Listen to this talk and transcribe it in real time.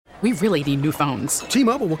We really need new phones.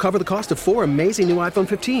 T-Mobile will cover the cost of 4 amazing new iPhone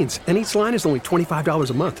 15s, and each line is only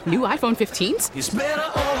 $25 a month. New iPhone 15s? It's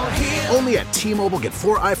better over here. Only at T-Mobile, get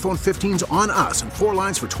 4 iPhone 15s on us and 4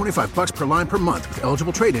 lines for $25 per line per month with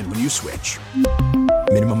eligible trade-in when you switch.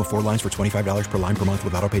 Minimum of 4 lines for $25 per line per month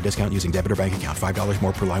with autopay discount using debit or bank account. $5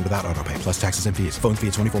 more per line without autopay, plus taxes and fees. Phone fee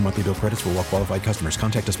at 24 monthly bill credits for well-qualified customers.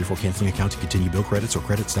 Contact us before canceling account to continue bill credits or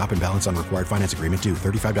credit stop and balance on required finance agreement due.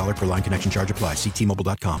 $35 per line connection charge applies. See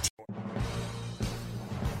T-Mobile.com.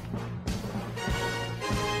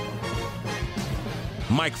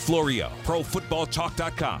 Mike Florio,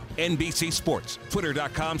 ProFootballTalk.com, NBC Sports,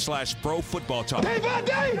 Twitter.com/ProFootballTalk. Day by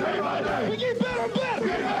day, we get better and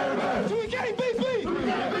better. So we can't beat beat.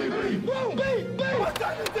 Won't beat beat.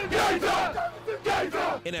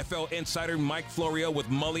 NFL insider Mike Florio with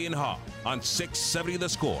Mully and Haw on 670 The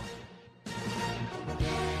Score.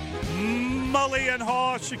 Mully and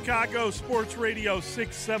Haw, Chicago Sports Radio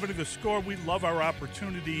 670 The Score. We love our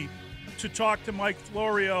opportunity to talk to Mike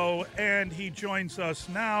Florio, and he joins us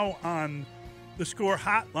now on the Score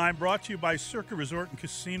Hotline, brought to you by Circa Resort and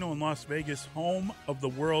Casino in Las Vegas, home of the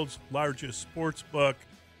world's largest sports book.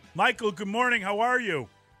 Michael, good morning. How are you?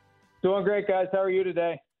 Doing great, guys. How are you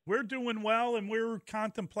today? We're doing well, and we're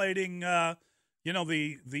contemplating, the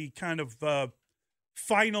kind of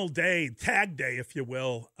final day, tag day, if you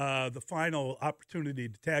will, the final opportunity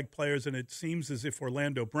to tag players, and it seems as if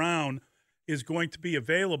Orlando Brown is going to be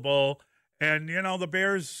available. And, the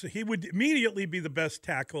Bears, he would immediately be the best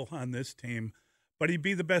tackle on this team, but he'd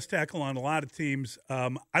be the best tackle on a lot of teams. I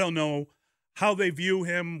don't know how they view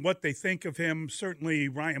him, what they think of him. Certainly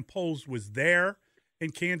Ryan Poles was there in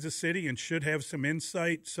Kansas City and should have some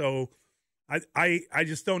insight. So I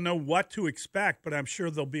just don't know what to expect, but I'm sure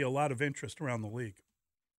there'll be a lot of interest around the league.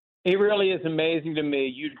 It really is amazing to me.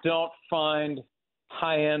 You don't find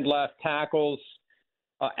high-end left tackles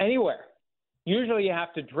anywhere. Usually you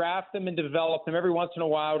have to draft them and develop them. Every once in a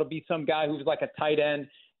while it'll be some guy who's like a tight end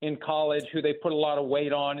in college who they put a lot of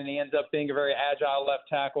weight on, and he ends up being a very agile left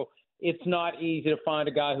tackle. It's not easy to find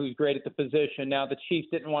a guy who's great at the position. Now, the Chiefs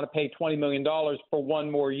didn't want to pay $20 million for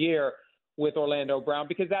one more year with Orlando Brown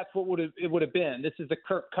because that's what it would have been. This is the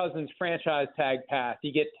Kirk Cousins franchise tag path.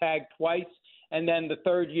 You get tagged twice, and then the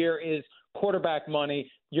third year is quarterback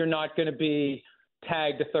money. You're not going to be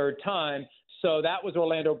tagged a third time. So that was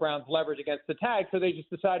Orlando Brown's leverage against the tag. So they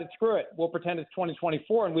just decided, screw it. We'll pretend it's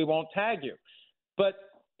 2024 and we won't tag you. But,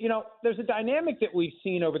 there's a dynamic that we've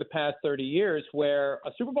seen over the past 30 years where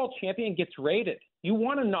a Super Bowl champion gets rated. You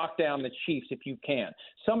want to knock down the Chiefs if you can.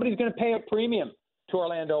 Somebody's going to pay a premium to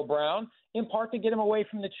Orlando Brown, in part to get him away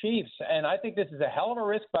from the Chiefs. And I think this is a hell of a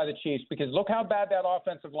risk by the Chiefs because look how bad that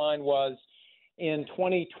offensive line was in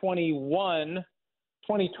 2020.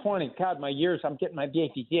 God, my years, I'm getting my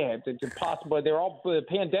Yankees. Yeah, it's impossible. The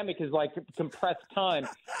pandemic is like compressed time.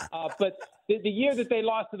 But the year that they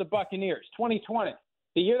lost to the Buccaneers, 2020,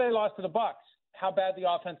 the year they lost to the Bucs, how bad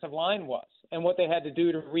the offensive line was and what they had to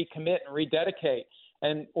do to recommit and rededicate.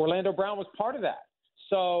 And Orlando Brown was part of that.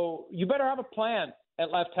 So you better have a plan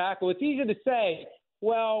at left tackle. It's easy to say,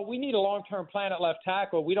 well, we need a long-term plan at left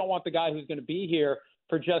tackle. We don't want the guy who's going to be here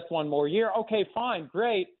for just one more year. Okay, fine,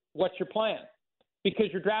 great. What's your plan? Because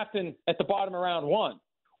you're drafting at the bottom of round one.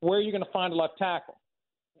 Where are you going to find a left tackle?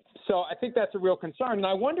 So I think that's a real concern. And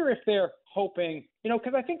I wonder if they're hoping,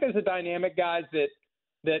 because I think there's a dynamic, guys,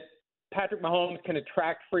 that Patrick Mahomes can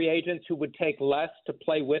attract free agents who would take less to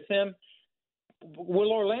play with him.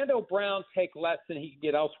 Will Orlando Brown take less than he can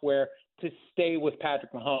get elsewhere to stay with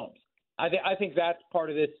Patrick Mahomes? I think that's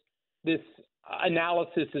part of this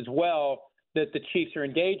analysis as well that the Chiefs are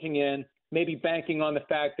engaging in, maybe banking on the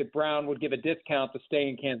fact that Brown would give a discount to stay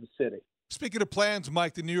in Kansas City. Speaking of plans,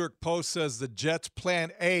 Mike, the New York Post says the Jets'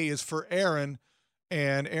 plan A is for Aaron,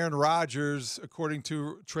 and Aaron Rodgers, according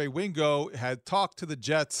to Trey Wingo, had talked to the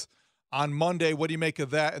Jets on Monday. What do you make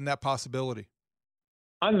of that and that possibility?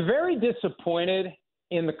 I'm very disappointed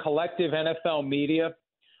in the collective NFL media.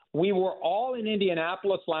 We were all in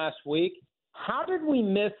Indianapolis last week. How did we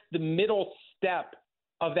miss the middle step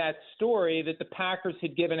of that story that the Packers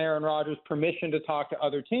had given Aaron Rodgers permission to talk to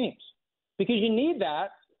other teams? Because you need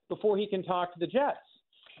that before he can talk to the Jets.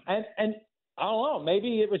 And I don't know,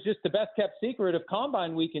 maybe it was just the best kept secret of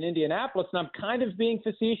Combine Week in Indianapolis, and I'm kind of being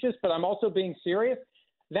facetious, but I'm also being serious.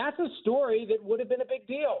 That's a story that would have been a big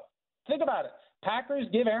deal. Think about it. Packers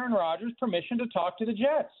give Aaron Rodgers permission to talk to the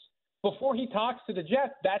Jets. Before he talks to the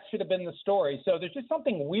Jets, that should have been the story. So there's just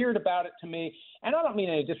something weird about it to me. And I don't mean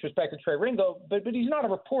any disrespect to Trey Wingo, but he's not a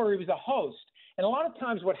reporter. He was a host. And a lot of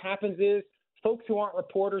times what happens is folks who aren't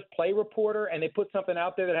reporters play reporter, and they put something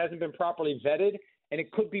out there that hasn't been properly vetted, and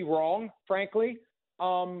it could be wrong, frankly.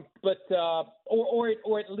 or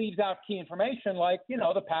it leaves out key information like,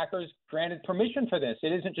 the Packers granted permission for this.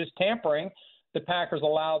 It isn't just tampering. The Packers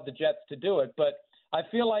allowed the Jets to do it. But I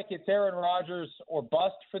feel like it's Aaron Rodgers or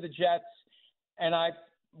bust for the Jets, and I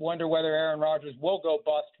wonder whether Aaron Rodgers will go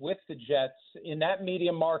bust with the Jets in that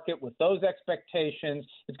media market with those expectations.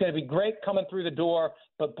 It's going to be great coming through the door,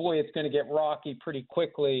 but boy, it's going to get rocky pretty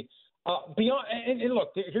quickly. Beyond, and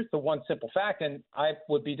look, here's the one simple fact, and I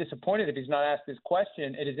would be disappointed if he's not asked this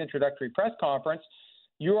question at his introductory press conference.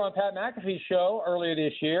 You were on Pat McAfee's show earlier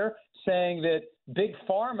this year saying that Big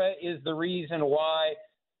Pharma is the reason why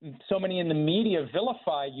so many in the media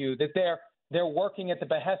vilify you, that they're working at the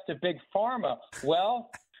behest of Big Pharma. Well,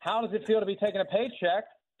 how does it feel to be taking a paycheck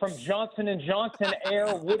from Johnson & Johnson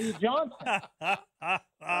heir Woody Johnson?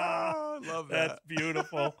 I love that. That's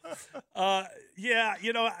beautiful.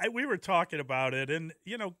 We were talking about it, and,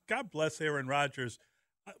 God bless Aaron Rodgers.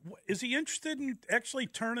 Is he interested in actually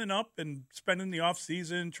turning up and spending the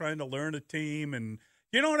offseason trying to learn a team? And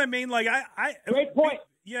you know what I mean? Like, Great point.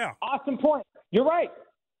 Yeah. Awesome point. You're right.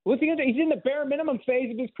 He's in the bare minimum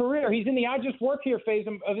phase of his career. He's in the I just work here phase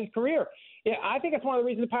of his career. Yeah, I think that's one of the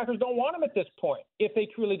reasons the Packers don't want him at this point, if they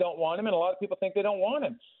truly don't want him, and a lot of people think they don't want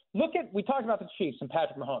him. We talked about the Chiefs and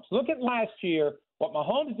Patrick Mahomes. Look at last year, what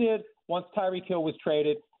Mahomes did once Tyreek Hill was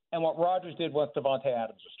traded and what Rodgers did once Devontae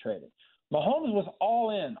Adams was traded. Mahomes was all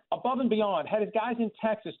in, above and beyond, had his guys in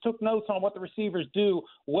Texas, took notes on what the receivers do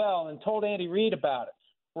well, and told Andy Reid about it.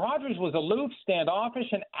 Rodgers was aloof, standoffish,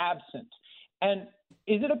 and absent. And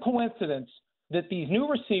is it a coincidence that these new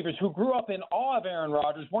receivers who grew up in awe of Aaron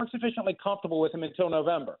Rodgers weren't sufficiently comfortable with him until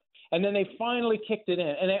November? And then they finally kicked it in,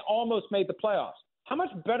 and they almost made the playoffs. How much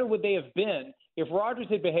better would they have been if Rodgers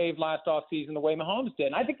had behaved last offseason the way Mahomes did?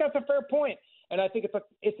 And I think that's a fair point, and I think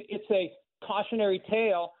it's a cautionary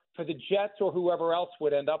tale for the Jets or whoever else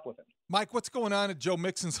would end up with him. Mike, what's going on at Joe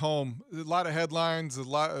Mixon's home? A lot of headlines, a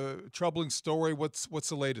lot of troubling story. What's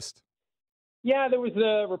the latest? Yeah, there was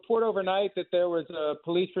a report overnight that there was a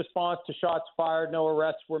police response to shots fired. No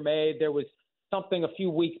arrests were made. There was something a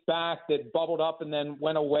few weeks back that bubbled up and then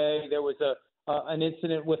went away. There was an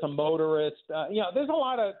incident with a motorist. There's a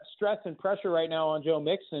lot of stress and pressure right now on Joe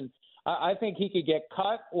Mixon. I think he could get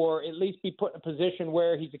cut or at least be put in a position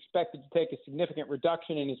where he's expected to take a significant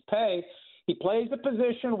reduction in his pay. He plays a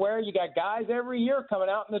position where you got guys every year coming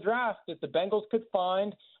out in the draft that the Bengals could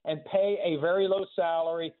find and pay a very low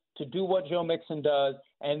salary to do what Joe Mixon does,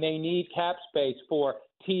 and they need cap space for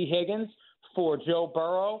T. Higgins, for Joe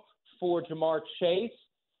Burrow, for Jamar Chase,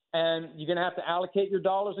 and you're going to have to allocate your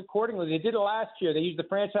dollars accordingly. They did it last year. They used the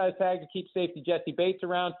franchise tag to keep safety Jesse Bates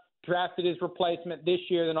around, drafted his replacement. This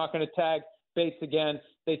year they're not going to tag Bates again.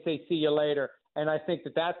 They say see you later. And I think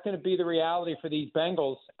that that's going to be the reality for these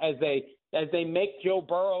Bengals as they make Joe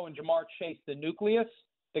Burrow and Jamar Chase the nucleus.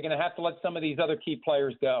 They're going to have to let some of these other key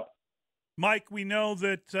players go. Mike, we know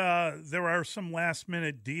that there are some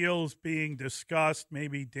last-minute deals being discussed.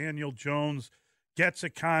 Maybe Daniel Jones gets a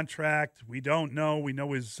contract. We don't know. We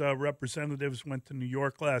know his representatives went to New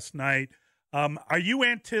York last night. Are you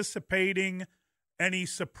anticipating any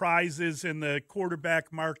surprises in the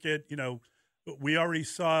quarterback market? We already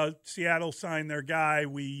saw Seattle sign their guy.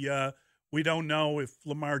 We don't know if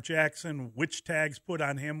Lamar Jackson, which tags put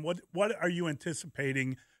on him. What are you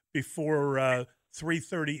anticipating before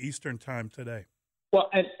 3:30 Eastern time today? Well,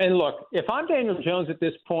 and look, if I'm Daniel Jones at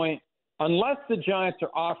this point, unless the Giants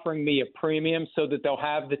are offering me a premium so that they'll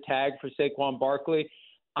have the tag for Saquon Barkley,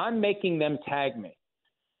 I'm making them tag me.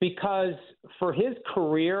 Because for his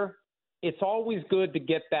career, it's always good to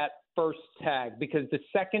get that first tag because the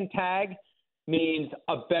second tag means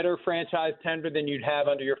a better franchise tender than you'd have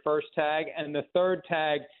under your first tag, and the third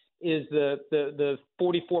tag is the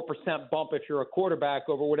 44% bump if you're a quarterback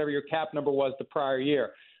over whatever your cap number was the prior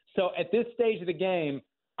year. So at this stage of the game,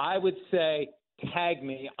 I would say tag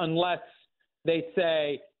me unless they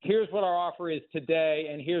say, here's what our offer is today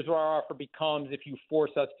and here's what our offer becomes if you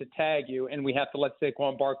force us to tag you and we have to let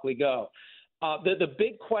Saquon Barkley go. The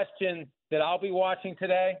big question that I'll be watching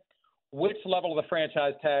today, which level of the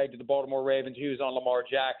franchise tag did the Baltimore Ravens use on Lamar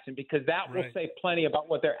Jackson? Because that will say plenty about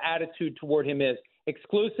what their attitude toward him is.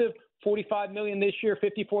 Exclusive, $45 million this year,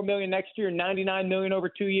 $54 million next year, $99 million over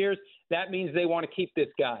 2 years. That means they want to keep this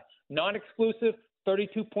guy. Non-exclusive,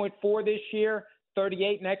 $32.4 this year,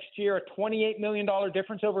 $38 next year, a $28 million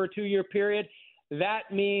difference over a 2-year period. That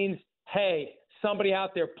means, hey, somebody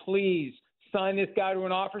out there, please sign this guy to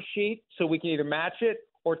an offer sheet so we can either match it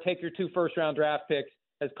or take your 2 first-round draft picks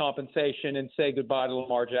as compensation and say goodbye to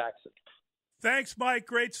Lamar Jackson. Thanks, Mike.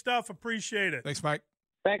 Great stuff. Appreciate it. Thanks, Mike.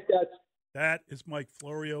 Thanks, guys. That is Mike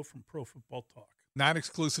Florio from Pro Football Talk.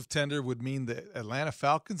 Non-exclusive tender would mean the Atlanta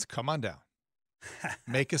Falcons, come on down.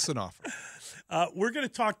 Make us an offer. We're going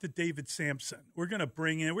to talk to David Sampson. We're going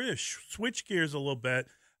to switch gears a little bit.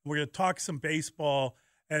 We're going to talk some baseball,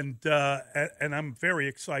 and I'm very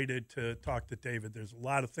excited to talk to David. There's a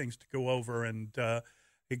lot of things to go over, and a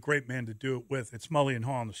great man to do it with. It's Mully and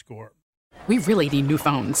Haw on The Score. We really need new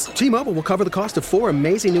phones. T-Mobile will cover the cost of 4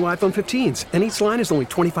 amazing new iPhone 15s, and each line is only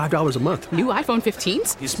 $25 a month. New iPhone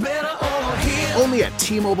 15s? It's better over here. Only at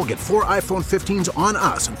T-Mobile, get 4 iPhone 15s on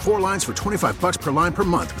us and 4 lines for $25 per line per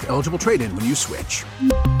month with eligible trade-in when you switch.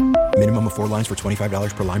 Minimum of 4 lines for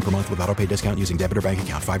 $25 per line per month with autopay discount using debit or bank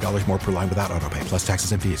account. $5 more per line without autopay, plus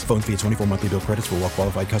taxes and fees. Phone fee at 24 monthly bill credits for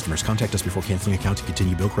well-qualified customers. Contact us before canceling account to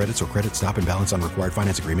continue bill credits or credit stop and balance on required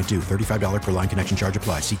finance agreement due. $35 per line connection charge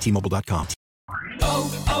applies. See T-Mobile.com.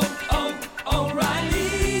 O'Reilly.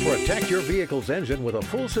 Protect your vehicle's engine with a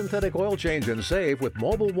full synthetic oil change and save with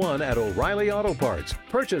Mobil 1 at O'Reilly Auto Parts.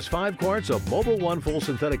 Purchase 5 quarts of Mobil 1 full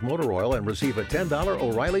synthetic motor oil and receive a $10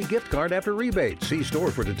 O'Reilly gift card after rebate. See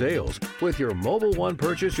store for details. With your Mobil 1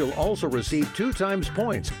 purchase, you'll also receive 2 times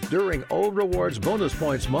points during O Rewards Bonus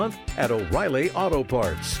Points Month at O'Reilly Auto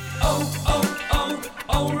Parts.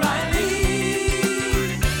 O'Reilly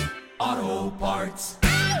Auto Parts.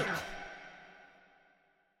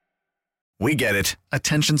 We get it.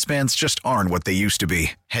 Attention spans just aren't what they used to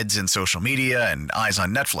be. Heads in social media and eyes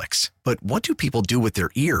on Netflix. But what do people do with their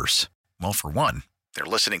ears? Well, for one, they're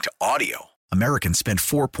listening to audio. Americans spend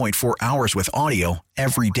 4.4 hours with audio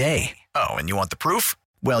every day. Oh, and you want the proof?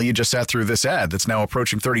 Well, you just sat through this ad that's now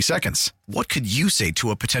approaching 30 seconds. What could you say to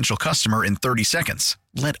a potential customer in 30 seconds?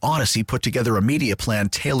 Let Odyssey put together a media plan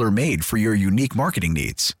tailor-made for your unique marketing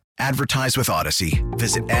needs. Advertise with Odyssey.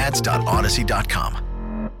 Visit ads.odyssey.com.